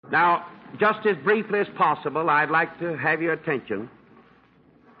Now, just as briefly as possible, I'd like to have your attention.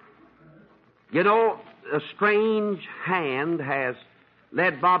 You know, a strange hand has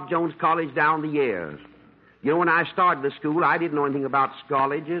led Bob Jones College down the years. You know, when I started the school, I didn't know anything about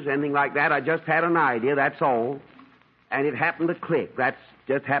colleges, anything like that. I just had an idea, that's all. And it happened to click. That's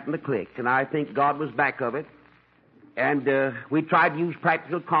just happened to click. And I think God was back of it. And we tried to use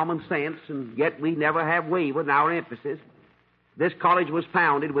practical common sense, and yet we never have wavered in our emphasis. This college was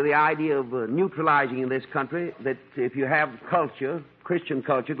founded with the idea of neutralizing in this country that if you have culture, Christian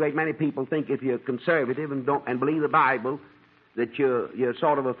culture, a great many people think if you're conservative and believe the Bible, that you're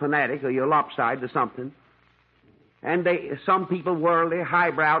sort of a fanatic or you're lopsided or something. And some people, worldly,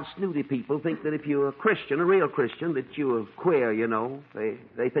 highbrowed, snooty people, think that if you're a Christian, a real Christian, that you're queer, you know.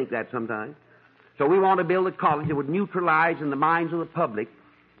 They think that sometimes. So we want to build a college that would neutralize in the minds of the public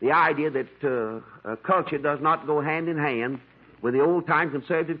the idea that culture does not go hand in hand with the old-time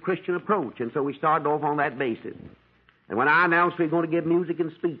conservative Christian approach. And so we started off on that basis. And when I announced we were going to give music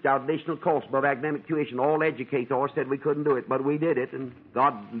and speech our additional course above academic tuition, all educators said we couldn't do it, but we did it, and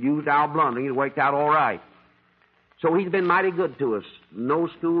God used our blundering. It worked out all right. So he's been mighty good to us. No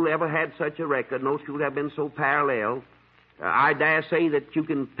school ever had such a record. No school ever been so parallel. I dare say that you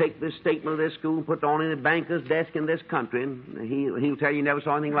can take this statement of this school and put it on any banker's desk in this country, and he'll tell you never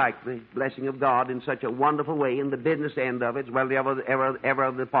saw anything like the blessing of God in such a wonderful way in the business end of it as well as every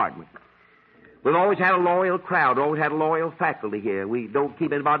other department. We've always had a loyal crowd, always had a loyal faculty here. We don't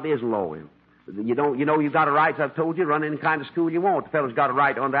keep anybody that isn't loyal. You've got a right, as I've told you, to run any kind of school you want. The fellow's got a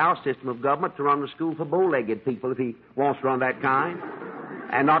right under our system of government to run the school for bow-legged people if he wants to run that kind.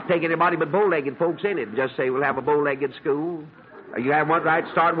 And not take anybody but bow-legged folks in it. And just say we'll have a bow-legged school. You have one right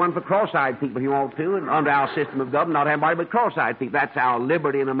to start one for cross-eyed people if you want to, and under our system of government, not have anybody but cross-eyed people. That's our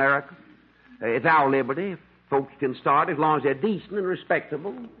liberty in America. It's our liberty. Folks can start as long as they're decent and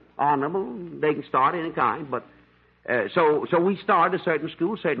respectable, honorable. They can start any kind. But so we started a certain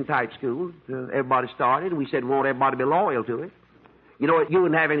school, certain type school. Everybody started, and we said we want everybody to be loyal to it. You know, you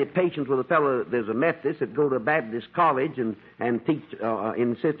wouldn't have any patience with a fellow, there's a Methodist that go to a Baptist college and teach,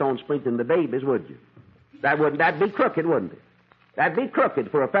 insist on sprinkling the babies, would you? That'd be crooked, wouldn't it? That'd be crooked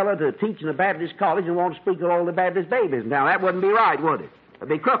for a fellow to teach in a Baptist college and want to sprinkle all the Baptist babies. Now, that wouldn't be right, would it? That'd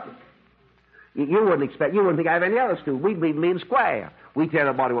be crooked. You wouldn't think I have any other school. We believe in square. We tell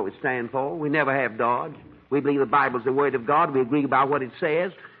everybody what we stand for. We never have dodge. We believe the Bible's the Word of God. We agree about what it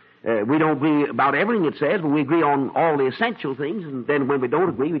says. We don't agree about everything it says, but we agree on all the essential things, and then when we don't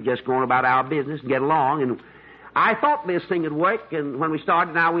agree, we just go on about our business and get along. And I thought this thing would work, and when we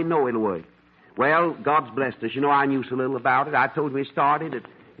started, now we know it'll work. Well, God's blessed us. You know, I knew so little about it. I told you we started it.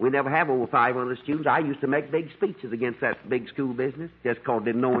 We never have over 500 students. I used to make big speeches against that big school business, just because I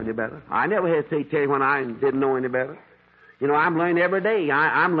didn't know any better. I never hesitate to tell you when I didn't know any better. You know, I'm learning every day.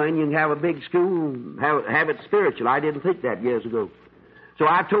 I'm learning you can have a big school, have it spiritual. I didn't think that years ago. So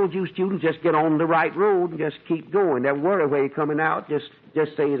I told you students, just get on the right road and just keep going. Never worry where you're coming out. Just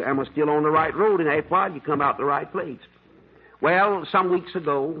say, am I still on the right road? And after a while, you come out the right place. Well, some weeks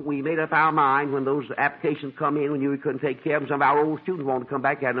ago, we made up our mind when those applications come in, we knew we couldn't take care of them. Some of our old students wanted to come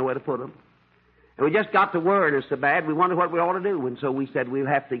back, had nowhere to put them. And we just got the word, it's so bad, we wondered what we ought to do. And so we said we'll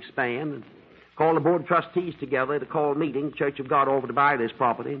have to expand and call the board of trustees together to call a meeting. Church of God offered to buy this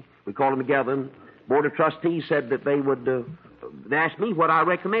property. We called them together, and the board of trustees said that they would... They asked me what I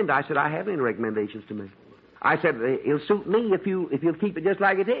recommend. I said, I have any recommendations to make. I said, it'll suit me if you'll keep it just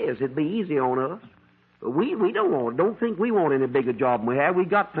like it is. It'd be easy on us. But we don't think we want any bigger job than we have. We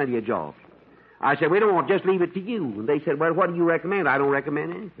got plenty of jobs. I said, we don't want, just leave it to you. And they said, well, what do you recommend? I don't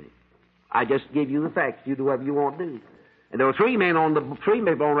recommend anything. I just give you the facts. You do whatever you want to do. And there were three men on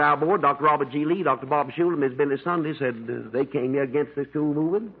our board, Dr. Robert G. Lee, Dr. Bob Schuler, Miss Billy Sunday, said they came here against the school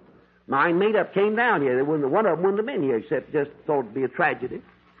moving. Mine made up, came down here. One of them wouldn't have been here, except just thought it'd be a tragedy.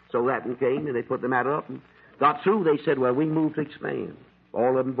 So that one came, and they put the matter up and got through. They said, well, we moved to expand.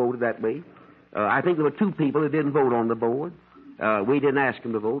 All of them voted that way. I think there were two people that didn't vote on the board. We didn't ask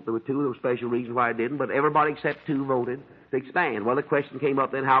them to vote. There were two. There were special reasons why I didn't, but everybody except two voted to expand. Well, the question came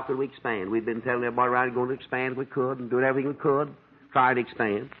up then, how could we expand? We've been telling everybody around going to expand if we could and doing everything we could, try to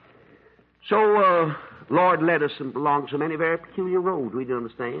expand. So, Lord led us along so many very peculiar roads, we didn't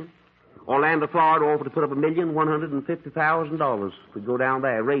understand. Orlando, Florida offered to put up $1,150,000 if we go down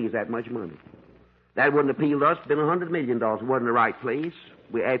there, raise that much money. That wouldn't appeal to us. It's been $100 million. It wasn't the right place.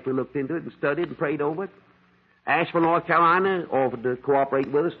 After we looked into it and studied and prayed over it. Asheville, North Carolina offered to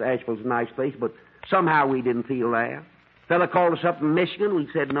cooperate with us. Asheville's a nice place, but somehow we didn't feel there. Fella called us up from Michigan. We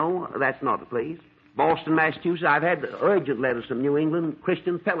said, no, that's not the place. Boston, Massachusetts. I've had urgent letters from New England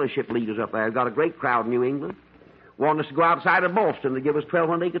Christian Fellowship leaders up there. I've got a great crowd in New England. wanted us to go outside of Boston to give us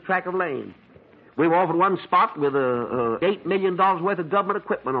 1,200-acre tract of land. We were offered one spot with $8 million worth of government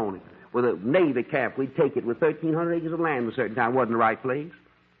equipment on it. With a Navy camp, we'd take it with 1,300 acres of land at a certain time. Wasn't the right place.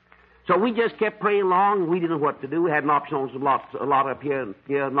 So we just kept praying along. We didn't know what to do. We had an option on a lot up here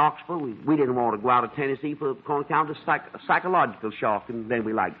in Knoxville. We didn't want to go out of Tennessee on account of psychological shock. And then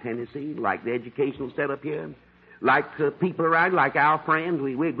we liked Tennessee, liked the educational setup here, liked people around, like our friends.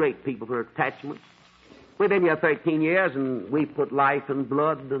 We're great people for attachment. We've been here 13 years, and we put life and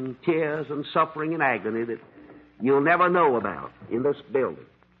blood and tears and suffering and agony that you'll never know about in this building.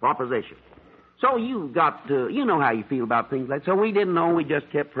 Proposition. So you know how you feel about things like that. So we didn't know. We just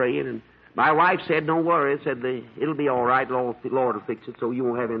kept praying. And my wife said, don't worry. Said it'll be all right. The Lord will fix it so you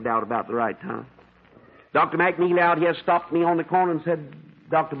won't have any doubt about the right time. Dr. McNeely out here stopped me on the corner and said,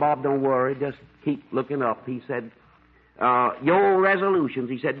 Dr. Bob, don't worry. Just keep looking up. He said, your resolutions.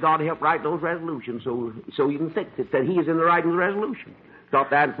 He said, God help write those resolutions so you can fix it. Said he is in the writing of the resolution.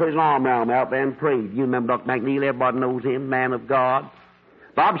 Stopped out and put his arm around me out there and prayed. You remember Dr. McNeely? Everybody knows him, man of God.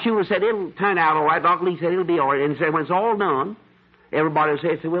 Bob Schuler said, it'll turn out all right. Dr. Lee said, it'll be all right. And he said, when it's all done, everybody will say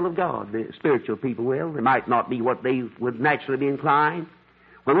it's the will of God. The spiritual people will. It might not be what they would naturally be inclined.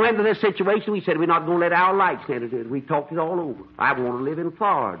 When we went into this situation, we said, we're not going to let our lights enter into it. We talked it all over. I want to live in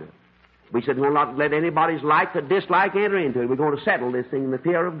Florida. We said, we'll not let anybody's like or dislike enter into it. We're going to settle this thing in the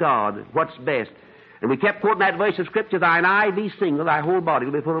fear of God. What's best? And we kept quoting that verse of Scripture, thine eye be single, thy whole body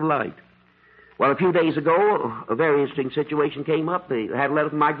will be full of light. Well, a few days ago, a very interesting situation came up. They had a letter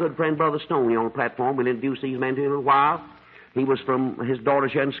from my good friend, Brother Stoney, on the platform. We'll introduce these men to you in a little while. He was from his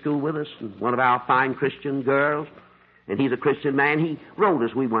daughter's here in school with us, one of our fine Christian girls. And he's a Christian man. He wrote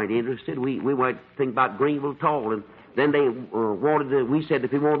us. We weren't interested. We weren't thinking about Greenville at all. And then they we said,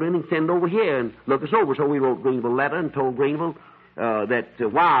 if you want anything, send over here and look us over. So we wrote Greenville a letter and told Greenville that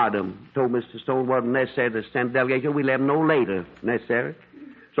wired them. Told Mr. Stone wasn't necessary to send a delegation. We let them know later necessary.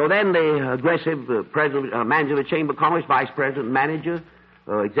 So then the aggressive manager of the Chamber of Commerce, vice president, manager,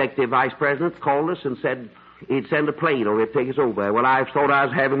 executive vice president, called us and said he'd send a plane or he'd take us over. Well, I thought I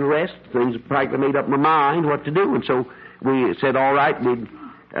was having rest. Things practically made up my mind what to do. And so we said, all right, we'd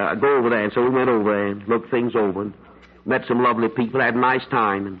go over there. And so we went over there and looked things over and met some lovely people, had a nice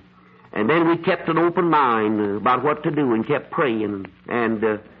time. And then we kept an open mind about what to do and kept praying.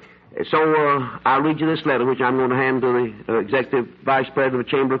 So I'll read you this letter, which I'm going to hand to the Executive Vice President of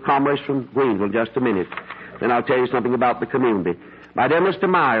the Chamber of Commerce from Greenville in just a minute. Then I'll tell you something about the community. My dear Mr.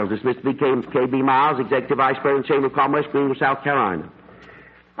 Miles, this is Mr. K.B. Miles, Executive Vice President of the Chamber of Commerce, Greenville, South Carolina.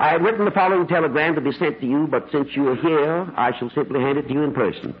 I had written the following telegram to be sent to you, but since you are here, I shall simply hand it to you in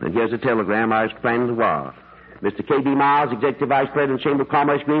person. And here's a telegram I was planning to wire. Mr. K.B. Miles, Executive Vice President of the Chamber of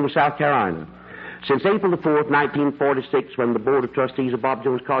Commerce, Greenville, South Carolina. Since April the 4th, 1946, when the Board of Trustees of Bob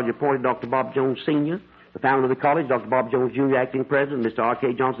Jones College appointed Dr. Bob Jones Sr., the founder of the college, Dr. Bob Jones Jr., acting president, Mr.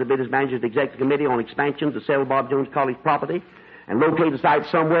 R.K. Johnson, the business manager of the executive committee on expansion to sell Bob Jones College property and locate a site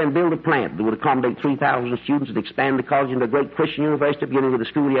somewhere and build a plant that would accommodate 3,000 students and expand the college into a great Christian university beginning with the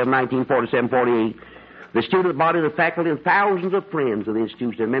school year of 1947-48. The student body, the faculty, and thousands of friends of the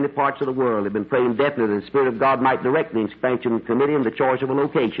institution in many parts of the world have been praying definitely that the Spirit of God might direct the expansion committee in the choice of a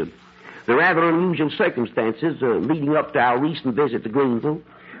location. The rather unusual circumstances leading up to our recent visit to Greenville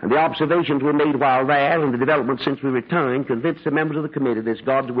and the observations we made while there and the developments since we returned convinced the members of the committee that it's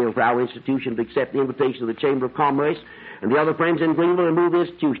God's will for our institution to accept the invitation of the Chamber of Commerce and the other friends in Greenville and move the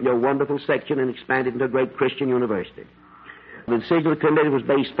institution to a wonderful section and expand it into a great Christian university. The decision of the committee was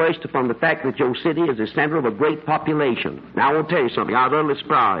based first upon the fact that your city is the center of a great population. Now, I want to tell you something. I was utterly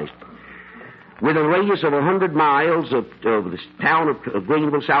surprised. Within a radius of 100 miles of the town of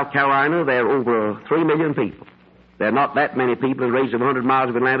Greenville, South Carolina, there are over 3 million people. There are not that many people in a radius of 100 miles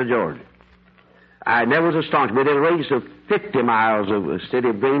of Atlanta, Georgia. I never was astonished. Within a radius of 50 miles of the city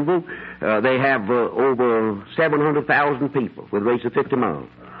of Greenville, they have over 700,000 people with a radius of 50 miles.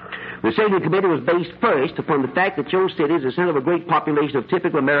 The city committee was based first upon the fact that your city is the center of a great population of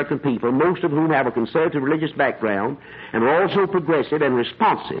typical American people, most of whom have a conservative religious background and are also progressive and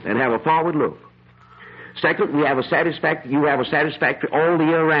responsive and have a forward look. Second, you have a satisfactory all the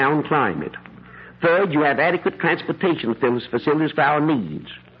year round climate. Third, you have adequate transportation facilities for our needs.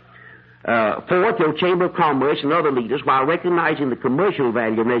 Fourth, your Chamber of Commerce and other leaders, while recognizing the commercial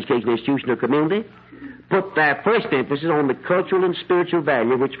value of an education institution or community, put their first emphasis on the cultural and spiritual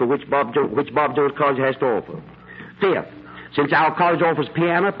value which Bob Jones College has to offer. Fifth, since our college offers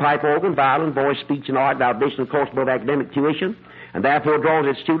piano, pipe organ, violin, voice, speech, and art, our additional cost above academic tuition, and therefore draws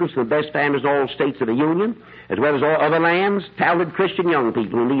its students from the best families in all states of the Union, as well as all other lands, talented Christian young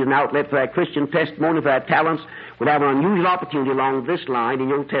people who need an outlet for their Christian testimony, for their talents, will have an unusual opportunity along this line in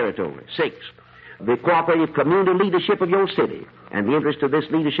your territory. 6, the cooperative community leadership of your city, and the interest of this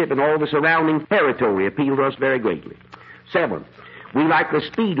leadership in all the surrounding territory appeal to us very greatly. 7, we like the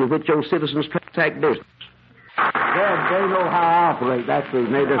speed with which your citizens transact business. Well, they know how I operate. That's the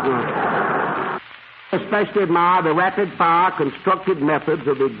reason they just know. Especially admire the rapid-fire, constructive methods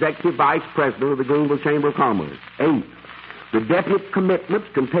of the Executive Vice President of the Greenville Chamber of Commerce. 8, the definite commitments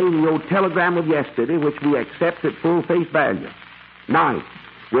contained in your telegram of yesterday, which we accept at full face value. 9,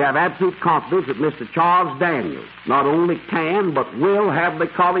 we have absolute confidence that Mr. Charles Daniels not only can, but will have the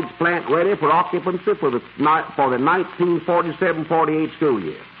college plant ready for occupancy for the 1947-48 school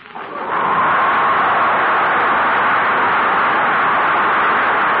year.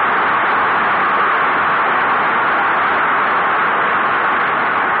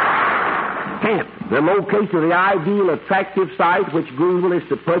 The location of the ideal, attractive site which Greenville is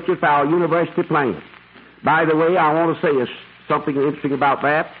to purchase for our university plant. By the way, I want to say something interesting about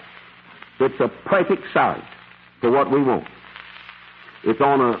that. It's a perfect site for what we want. It's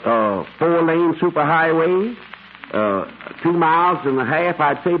on a 4-lane superhighway, 2.5 miles,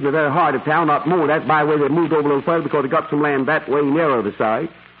 I'd say, to the very heart of town, not more. That's by the way they moved over a little further because they got some land that way nearer the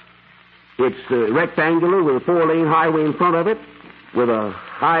site. It's rectangular with a 4-lane highway in front of it, with a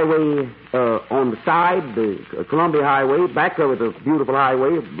highway on the side, the Columbia Highway. Back of it, a beautiful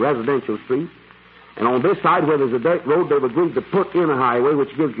highway, a residential street. And on this side, where there's a dirt road, they've agreed to put in a highway,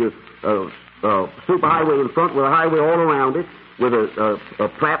 which gives you a superhighway in front with a highway all around it, with a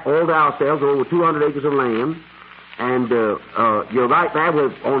plat all to ourselves, over 200 acres of land. And you're right there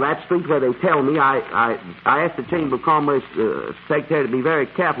on that street where they tell me. I asked the Chamber of Commerce secretary to be very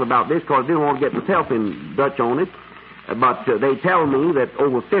careful about this because I didn't want to get myself in Dutch on it. But they tell me that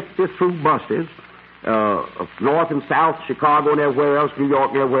over 50 through buses, north and south, Chicago and everywhere else, New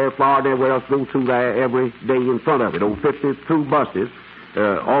York and everywhere, Florida and everywhere else, go through there every day in front of it. Over 50 through buses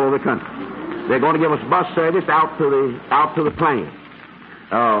all over the country. They're going to give us bus service out to the plant.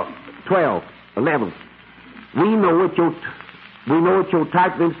 11. We know that your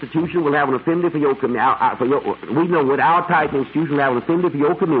type of institution will have an affinity for your community. We know that our type of institution will have an affinity for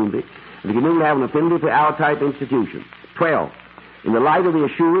your community. The community will have an affinity for our type institution. 12. In the light of the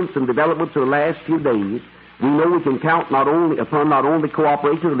assurance and developments of the last few days, we know we can count upon not only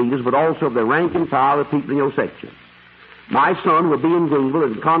cooperation of the leaders, but also of the rank and file of people in your section. My son will be in Greenville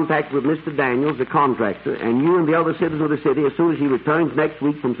in contact with Mr. Daniels, the contractor, and you and the other citizens of the city as soon as he returns next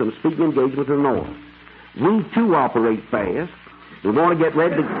week from some speaking engagement in the north. We, too, operate fast. We want to get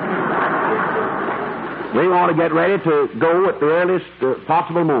ready to go at the earliest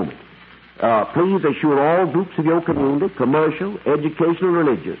possible moment. Please assure all groups of your community, commercial, educational, and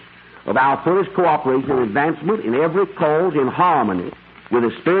religious, of our fullest cooperation and advancement in every cause in harmony with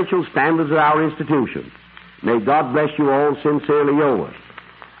the spiritual standards of our institution. May God bless you all. Sincerely yours.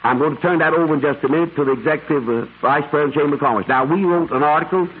 I'm going to turn that over in just a minute to the Executive Vice President of the Chamber of Commerce. Now, we wrote an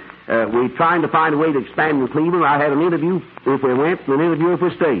article. We're trying to find a way to expand in Cleveland. I had an interview if we went and an interview if we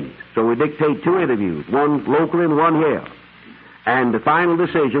stayed. So we dictate 2 interviews, one locally and one here. And the final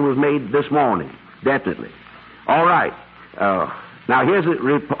decision was made this morning, definitely. All right. Now, here's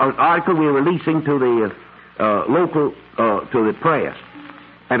an article we're releasing to the to the press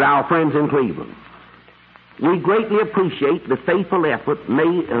and our friends in Cleveland. We greatly appreciate the faithful effort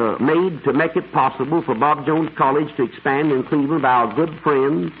made to make it possible for Bob Jones College to expand in Cleveland by our good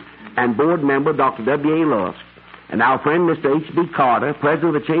friend and board member, Dr. W.A. Lusk, and our friend, Mr. H.B. Carter,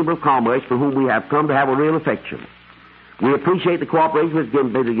 President of the Chamber of Commerce, for whom we have come to have a real affection. We appreciate the cooperation that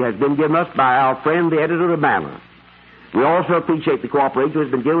has been given us by our friend, the editor of the Banner. We also appreciate the cooperation that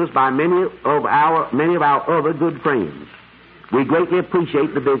has been given us by many of our other good friends. We greatly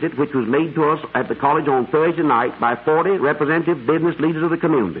appreciate the visit which was made to us at the college on Thursday night by 40 representative business leaders of the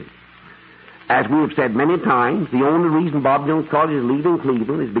community. As we have said many times, the only reason Bob Jones College is leaving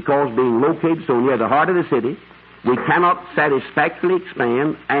Cleveland is because being located so near the heart of the city, we cannot satisfactorily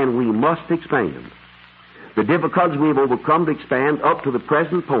expand, and we must expand. The difficulties we have overcome to expand up to the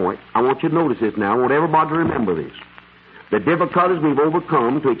present point, I want you to notice this now, I want everybody to remember this. The difficulties we've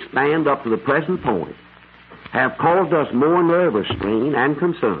overcome to expand up to the present point have caused us more nervous strain and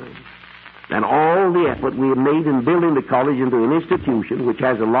concern than all the effort we have made in building the college into an institution which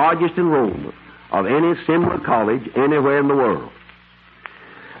has the largest enrollment of any similar college anywhere in the world.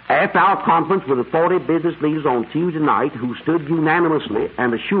 After our conference with the 40 business leaders on Tuesday night, who stood unanimously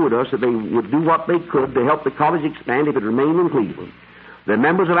and assured us that they would do what they could to help the college expand if it remained in Cleveland, the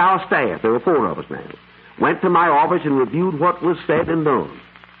members of our staff, there were 4 of us now, went to my office and reviewed what was said and done.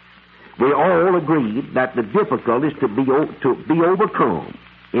 We all agreed that the difficulties to be overcome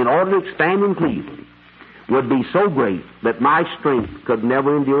in order to expand in Cleveland would be so great that my strength could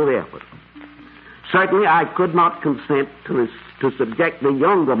never endure the effort. Certainly I could not consent to subject the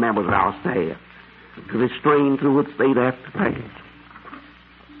younger members of our staff to the strain through which they'd have to pass.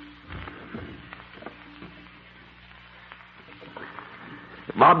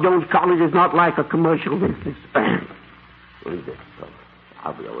 Bob Jones College is not like a commercial business.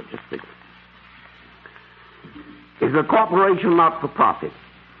 I'll be over just a second. It's a corporation not for profit.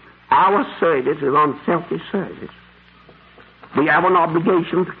 Our service is unselfish service. We have an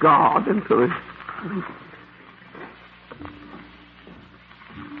obligation to God and to His.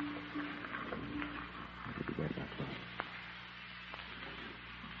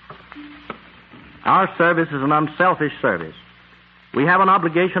 Our service is an unselfish service. We have an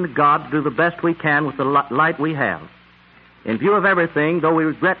obligation to God to do the best we can with the light we have. In view of everything, though we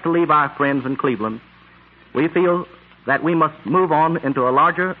regret to leave our friends in Cleveland, we feel that we must move on into a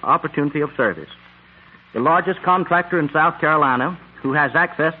larger opportunity of service. The largest contractor in South Carolina, who has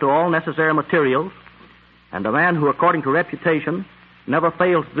access to all necessary materials, and a man who, according to reputation, never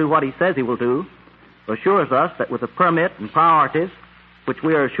fails to do what he says he will do, assures us that with the permit and priorities which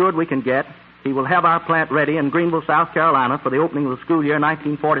we are assured we can get, he will have our plant ready in Greenville, South Carolina for the opening of the school year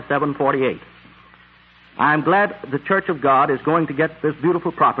 1947-48. I am glad the Church of God is going to get this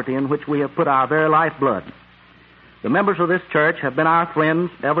beautiful property in which we have put our very lifeblood. The members of this church have been our friends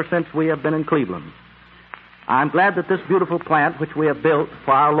ever since we have been in Cleveland. I am glad that this beautiful plant which we have built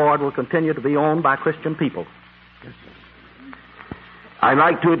for our Lord will continue to be owned by Christian people. I'd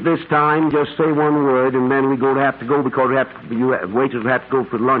like to at this time just say one word, and then we're going to have to go because waiters will have to go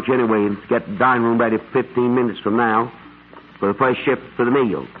for lunch anyway and get the dining room ready 15 minutes from now for the first shift for the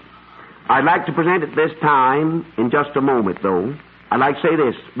meal. I'd like to present at this time, in just a moment though, I'd like to say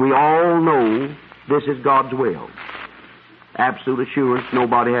this. We all know this is God's will. Absolute assurance,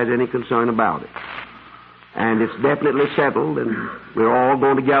 nobody has any concern about it. And it's definitely settled, and we're all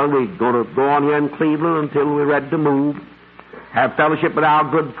going together. We're going to go on here in Cleveland until we're ready to move, have fellowship with our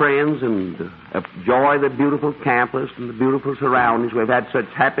good friends, and enjoy the beautiful campus and the beautiful surroundings. We've had such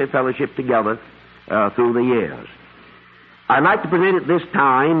happy fellowship together through the years. I'd like to present at this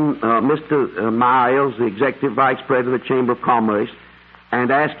time Mr. Miles, the Executive Vice President of the Chamber of Commerce, and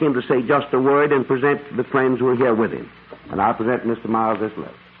ask him to say just a word and present the friends who are here with him. And I'll present Mr. Miles this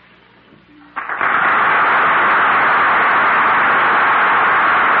letter.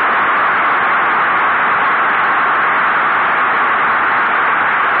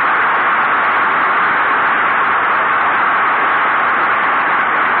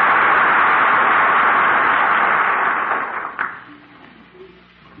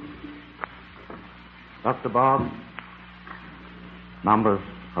 Dr. Bob, members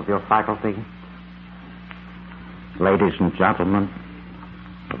of your faculty, ladies and gentlemen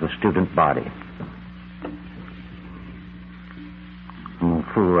of the student body. I'm going to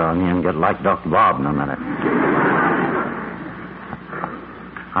fool around here and get like Dr. Bob in a minute.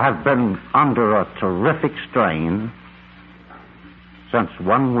 I've been under a terrific strain since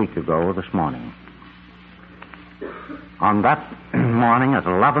 1 week ago this morning. On that morning at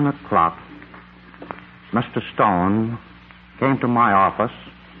 11 o'clock, Mr. Stone came to my office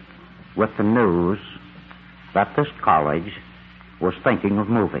with the news that this college was thinking of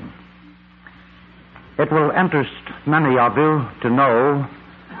moving. It will interest many of you to know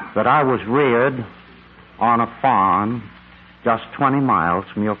that I was reared on a farm just 20 miles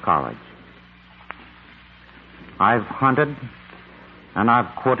from your college. I've hunted and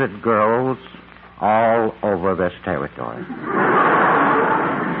I've courted girls all over this territory.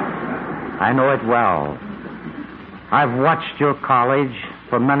 I know it well. I've watched your college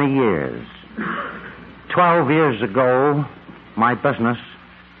for many years. 12 years ago, my business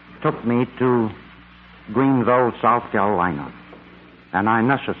took me to Greenville, South Carolina. And I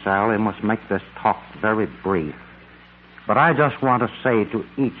necessarily must make this talk very brief. But I just want to say to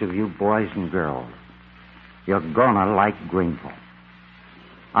each of you boys and girls, you're gonna like Greenville.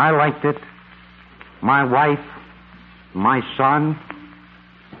 I liked it. My wife, my son,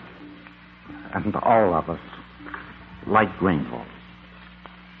 and all of us like Greenville.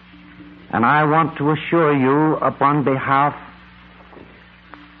 And I want to assure you upon behalf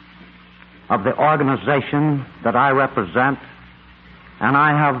of the organization that I represent, and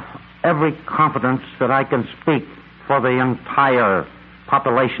I have every confidence that I can speak for the entire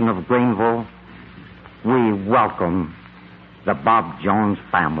population of Greenville, we welcome the Bob Jones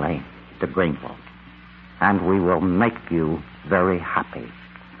family to Greenville. And we will make you very happy.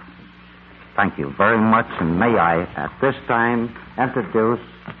 Thank you very much, and may I, at this time, introduce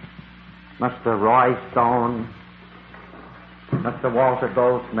Mr. Roy Stone, Mr. Walter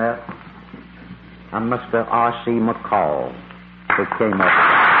Goldsmith, and Mr. R.C. McCall, who came up.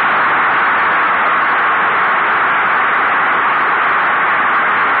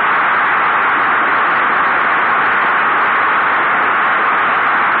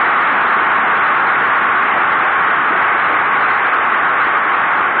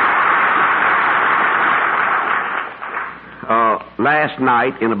 last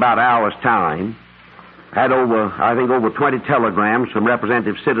night, in about an hour's time, had over 20 telegrams from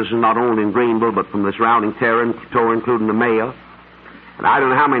representative citizens, not only in Greenville, but from the surrounding territory, including the mayor. And I don't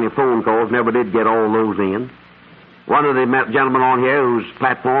know how many phone calls, never did get all those in. One of the gentlemen on here whose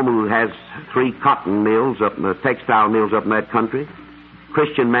platform, who has 3 cotton mills up in the textile mills up in that country,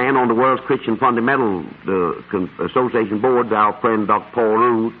 Christian man on the World's Christian Fundamental Association board, our friend Dr. Paul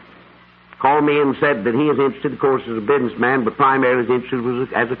Rood, called me and said that he is interested, of course, as a businessman, but primarily his interest was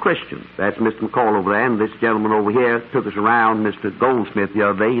as a Christian. That's Mr. McCall over there, and this gentleman over here took us around, Mr. Goldsmith, the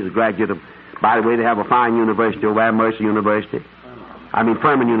other day. He's a graduate of, by the way, they have a fine university over there, Mercer University.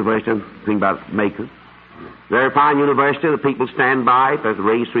 Furman University, I'm thinking about Macon. Very fine university. The people stand by it. They've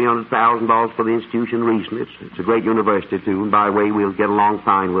raised $300,000 for the institution recently. It's a great university, too. And by the way, we'll get along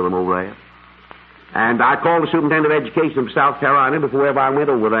fine with them over there. And I called the superintendent of education of South Carolina before ever I went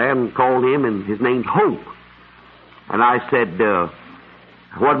over there and called him, and his name's Hope. And I said,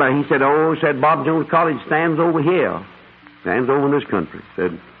 what about, he said, Bob Jones College stands over here. Stands over in this country.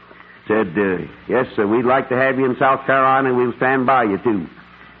 Said, yes, sir, we'd like to have you in South Carolina, and we'll stand by you, too.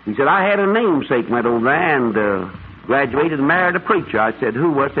 He said, I had a namesake went over there and graduated and married a preacher. I said,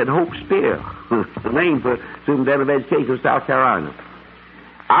 who? I said, Hope Spear. The name for superintendent of education of South Carolina.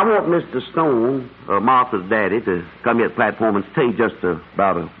 I want Mr. Stone, Martha's daddy, to come here to the platform and say just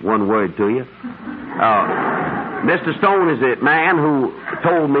about one word to you. Mr. Stone is a man who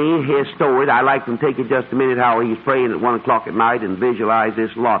told me his story. I'd like to take it just a minute how he's praying at 1 o'clock at night and visualize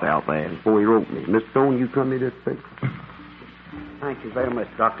this lot out there before he wrote me. Mr. Stone, you come here to speak. Thank you very much,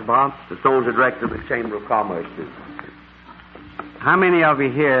 Dr. Bob. Mr. Stone's the director of the Chamber of Commerce, too. How many of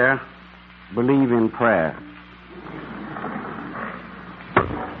you here believe in prayer?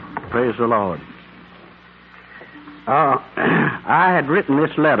 Praise the Lord. I had written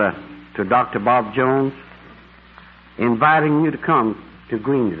this letter to Dr. Bob Jones inviting you to come to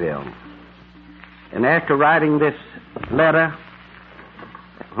Greenville. And after writing this letter,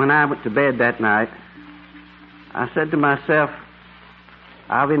 when I went to bed that night, I said to myself,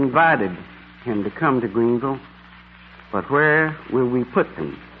 I've invited him to come to Greenville, but where will we put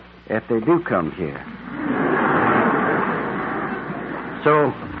them if they do come here?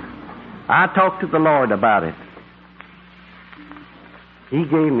 So I talked to the Lord about it. He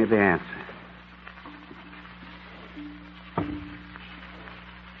gave me the answer.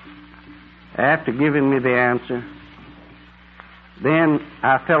 After giving me the answer, then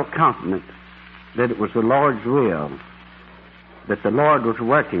I felt confident that it was the Lord's will, that the Lord was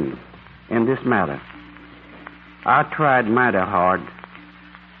working in this matter. I tried mighty hard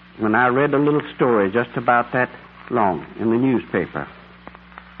when I read a little story just about that long in the newspaper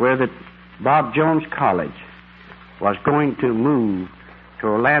where the Bob Jones College was going to move to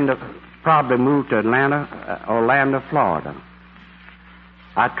Orlando, Orlando, Florida.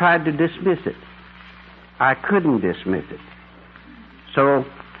 I tried to dismiss it. I couldn't dismiss it. So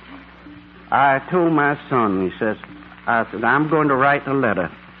I told my son, I said, I'm going to write a letter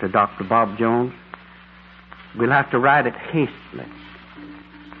to Dr. Bob Jones. We'll have to write it hastily.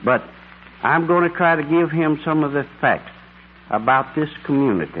 But I'm going to try to give him some of the facts about this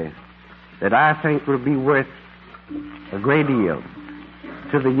community that I think will be worth a great deal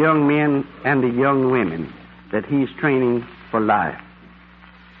to the young men and the young women that he's training for life.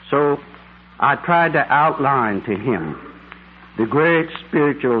 So I tried to outline to him the great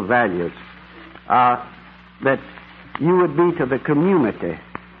spiritual values that you would be to the community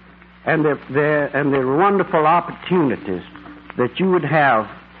and the wonderful opportunities that you would have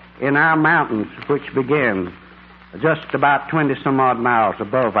in our mountains, which begin just about 20-some-odd miles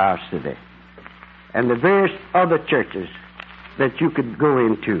above our city, and the various other churches that you could go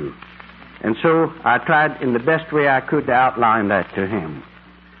into. And so I tried in the best way I could to outline that to him.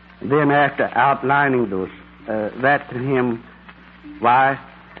 Then after outlining that to him, why,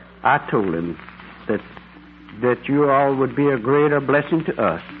 I told him that you all would be a greater blessing to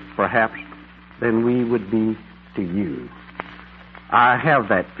us, perhaps, than we would be to you. I have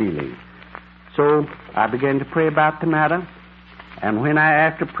that feeling. So I began to pray about the matter, and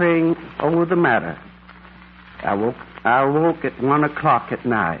after praying over the matter, I woke at 1 o'clock at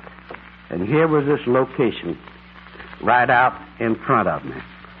night, and here was this location right out in front of me.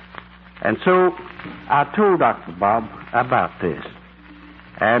 And so I told Dr. Bob about this,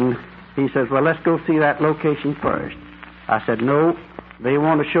 and he says, well, let's go see that location first. I said, no, they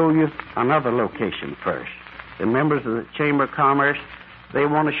want to show you another location first. The members of the Chamber of Commerce, they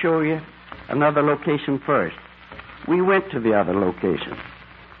want to show you another location first. We went to the other location.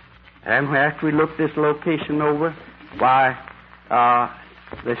 And after we looked this location over, why,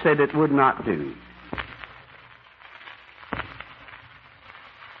 they said it would not do.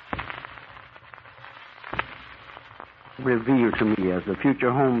 revealed to me as the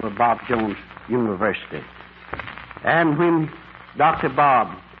future home of Bob Jones University. And when Dr.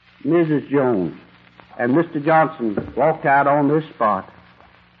 Bob, Mrs. Jones, and Mr. Johnson walked out on this spot,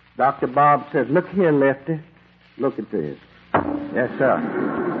 Dr. Bob says, "Look here, Lefty. Look at this." Yes, sir.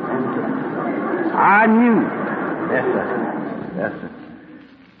 I knew. Yes, sir. Yes, sir.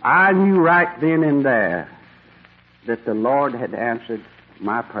 I knew right then and there that the Lord had answered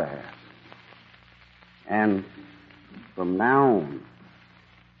my prayer. And from now on,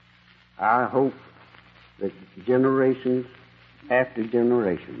 I hope that generations after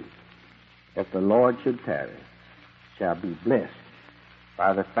generations, if the Lord should tarry, shall be blessed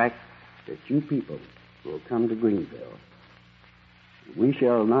by the fact that you people will come to Greenville. We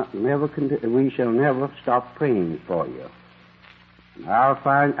shall never stop praying for you.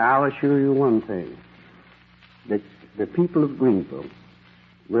 And I'll assure you one thing, that the people of Greenville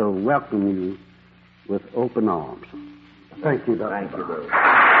will welcome you with open arms. Thank you, Dr. Thank you, brother.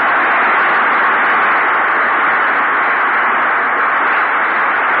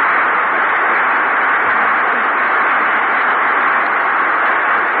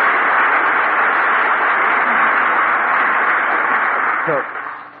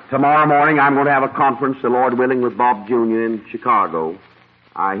 Tomorrow morning, I'm going to have a conference, the Lord willing, with Bob Jr. in Chicago.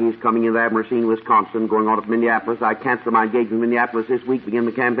 He's coming into Aberdeen, Wisconsin, going on to Minneapolis. I canceled my engagement in Minneapolis this week, begin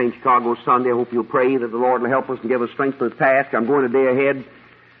the campaign in Chicago Sunday. I hope you'll pray that the Lord will help us and give us strength for the task. I'm going a day ahead,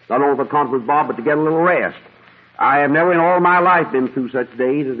 not only for a conference with Bob, but to get a little rest. I have never in all my life been through such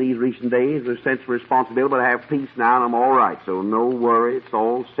days as these recent days. There's a sense of responsibility, but I have peace now, and I'm all right. So no worry. It's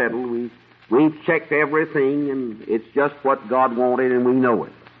all settled. We've checked everything, and it's just what God wanted, and we know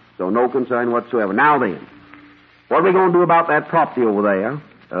it. So no concern whatsoever. Now then, what are we going to do about that property over there?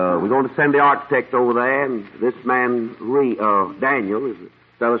 We're going to send the architect over there, and this man, Daniel, this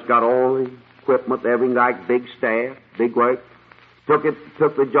fellow's got all the equipment, everything like big staff, big work. Took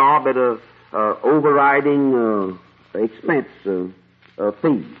the job at a overriding expense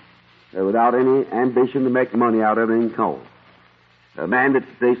fee, without any ambition to make money out of anything called. A man that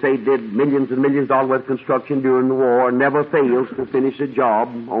they say did millions and millions of dollars worth of construction during the war never fails to finish a job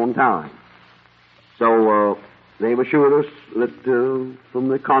on time. So they've assured us that from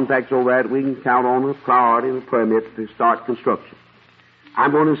the contacts over that we can count on a priority and a permit to start construction.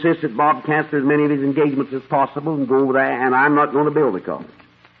 I'm going to insist that Bob cancel as many of his engagements as possible and go over there, and I'm not going to build the college.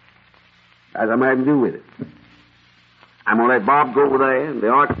 As I'm having to do with it. I'm going to let Bob go over there, and the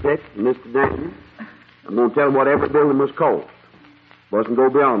architect, and Mr. Daniel. I'm going to tell them what every building must cost. Mustn't go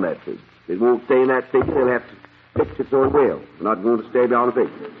beyond that figure. It won't stay in that figure. They'll have to fix it so it will. They're not going to stay beyond the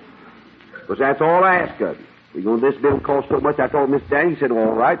figure. Because that's all I ask of you. We're going to, this bill costs so much. I told Mr. Daniel, he said, well,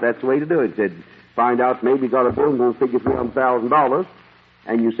 all right, that's the way to do it. He said, find out maybe you got a bill going to figure $300,000.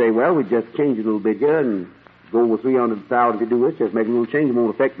 And you say, well, we just change it a little bit here and go with $300,000 to do it. Just make a little change. It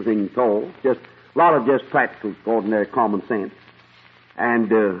won't affect the thing at all. Just a lot of just practical, ordinary common sense. And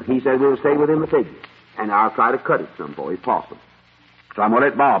he said, we'll stay within the figure. And I'll try to cut it some for you if possible. So I'm going to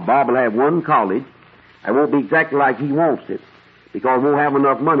let Bob. Bob will have one college. It won't be exactly like he wants it, because we won't have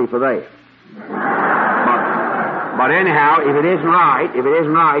enough money for that. But anyhow, if it isn't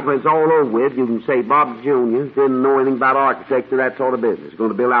right, when it's all over with, you can say Bob Jr. didn't know anything about architecture, that sort of business. He's going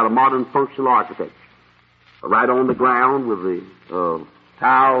to build out a modern functional architecture. Right on the ground with the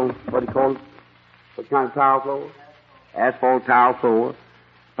tile, what do you call it? What kind of tile floor? Asphalt tile floor.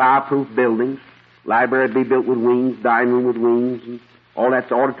 Fireproof buildings. Library be built with wings, dining room with wings, and all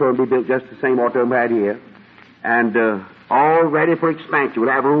that auditorium be built just the same auditorium we had here. And all ready for expansion.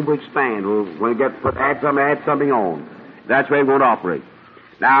 We'll have room to expand. We'll add something on. That's the way we're going to operate.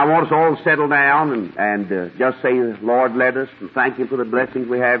 Now, I want us all to settle down and just say, Lord, let us, and thank Him for the blessings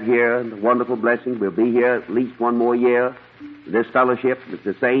we have here, and the wonderful blessings. We'll be here at least one more year. This fellowship, it's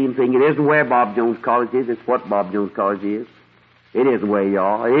the same thing. It isn't where Bob Jones College is. It's what Bob Jones College is. It isn't where you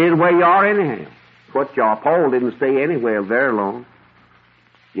are. It isn't where you are anyhow. It's what you are. Paul didn't stay anywhere very long.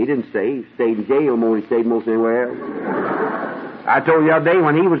 He didn't stay. He stayed in jail more than he stayed most anywhere else. I told you the other day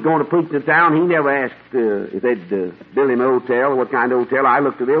when he was going to preach in town, he never asked if they'd build him a hotel or what kind of hotel. I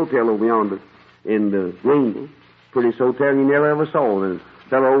looked at the hotel over yonder in Greenville. Prettiest hotel you never ever saw. And the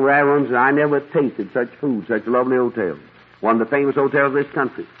fellow over there runs, and I never tasted such food, such a lovely hotel. One of the famous hotels of this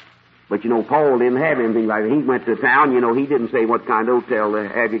country. But, Paul didn't have anything like that. He went to town, he didn't say what kind of hotel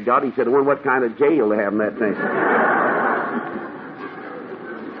have you got. He said, well, what kind of jail they have in that thing.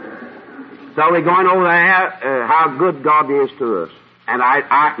 So we're going over there, how good God is to us. And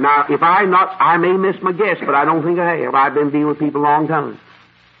now, if I may miss my guess, but I don't think I have. I've been dealing with people a long time.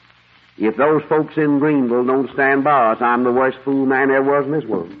 If those folks in Greenville don't stand by us, I'm the worst fool man there was in this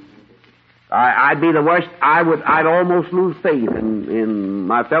world. I'd be the worst. I'd almost lose faith in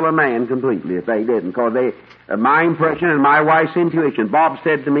my fellow man completely if they didn't, because my impression and my wife's intuition. Bob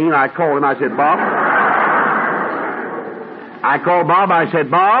said to me, and I called him, I said, Bob. I called Bob, I said,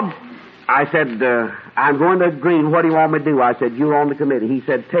 Bob, I'm going to Greenville. What do you want me to do? I said, you're on the committee. He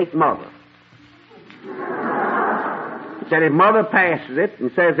said, take Mother. He said, if Mother passes it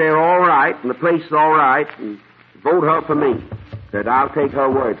and says they're all right and the place is all right, and vote her for me. Said, I'll take her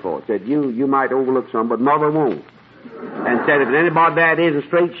word for it. Said, you might overlook some, but Mother won't. And said, if anybody that isn't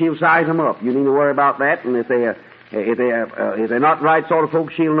straight, she'll size them up. You need to worry about that. And if they're not the right sort of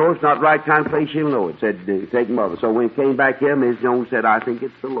folks, she'll know. It's not the right kind of place, she'll know it. Said, take Mother. So when he came back here, Ms. Jones said, I think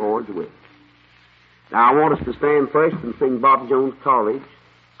it's the Lord's will. Now I want us to stand first and sing Bob Jones College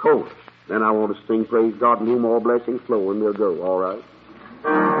chorus. Then I want us to sing Praise God in whom all blessings flow, and we'll go. All right?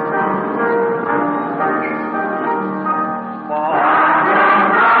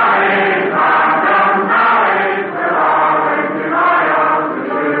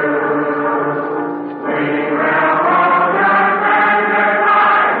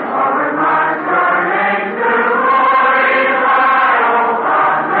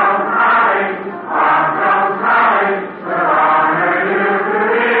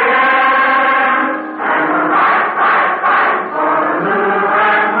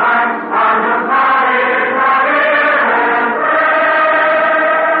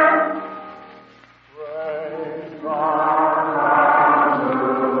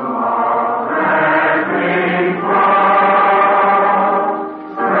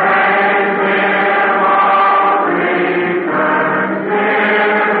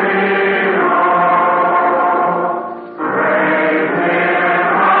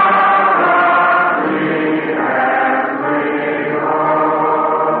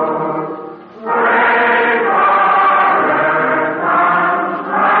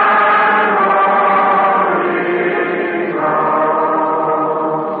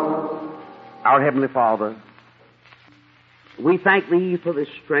 Heavenly Father, we thank Thee for this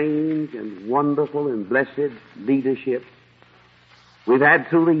strange and wonderful and blessed leadership we've had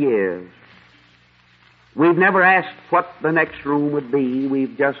through the years. We've never asked what the next room would be.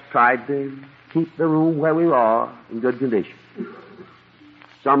 We've just tried to keep the room where we are in good condition.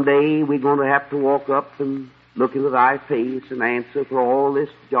 Someday we're going to have to walk up and look into Thy face and answer for all this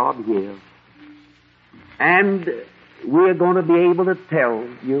job here. And we're going to be able to tell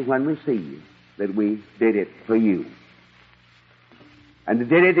You when we see You that we did it for You. And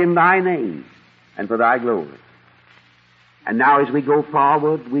did it in Thy name and for Thy glory. And now as we go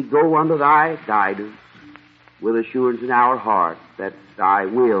forward, we go under Thy guidance with assurance in our heart that Thy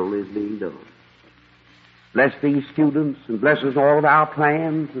will is being done. Bless these students and bless us all of our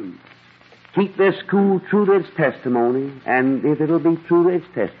plans, and keep this school true to its testimony, and if it'll be true to its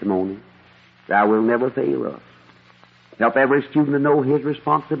testimony, Thou wilt never fail us. Help every student to know his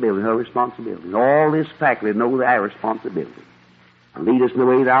responsibility, her responsibility, and all this faculty to know their responsibility. And lead us in the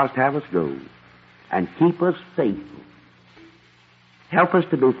way Thou hast have us go, and keep us faithful. Help us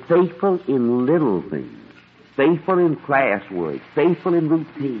to be faithful in little things, faithful in classwork, faithful in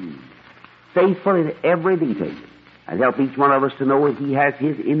routine, faithful in every detail, and help each one of us to know that he has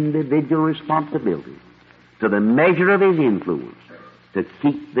his individual responsibility to the measure of his influence to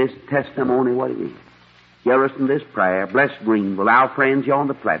keep this testimony what it is. Hear us in this prayer. Bless Greenville, our friends here on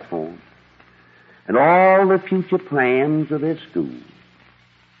the platform, and all the future plans of this school.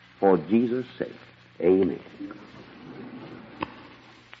 For Jesus' sake, amen.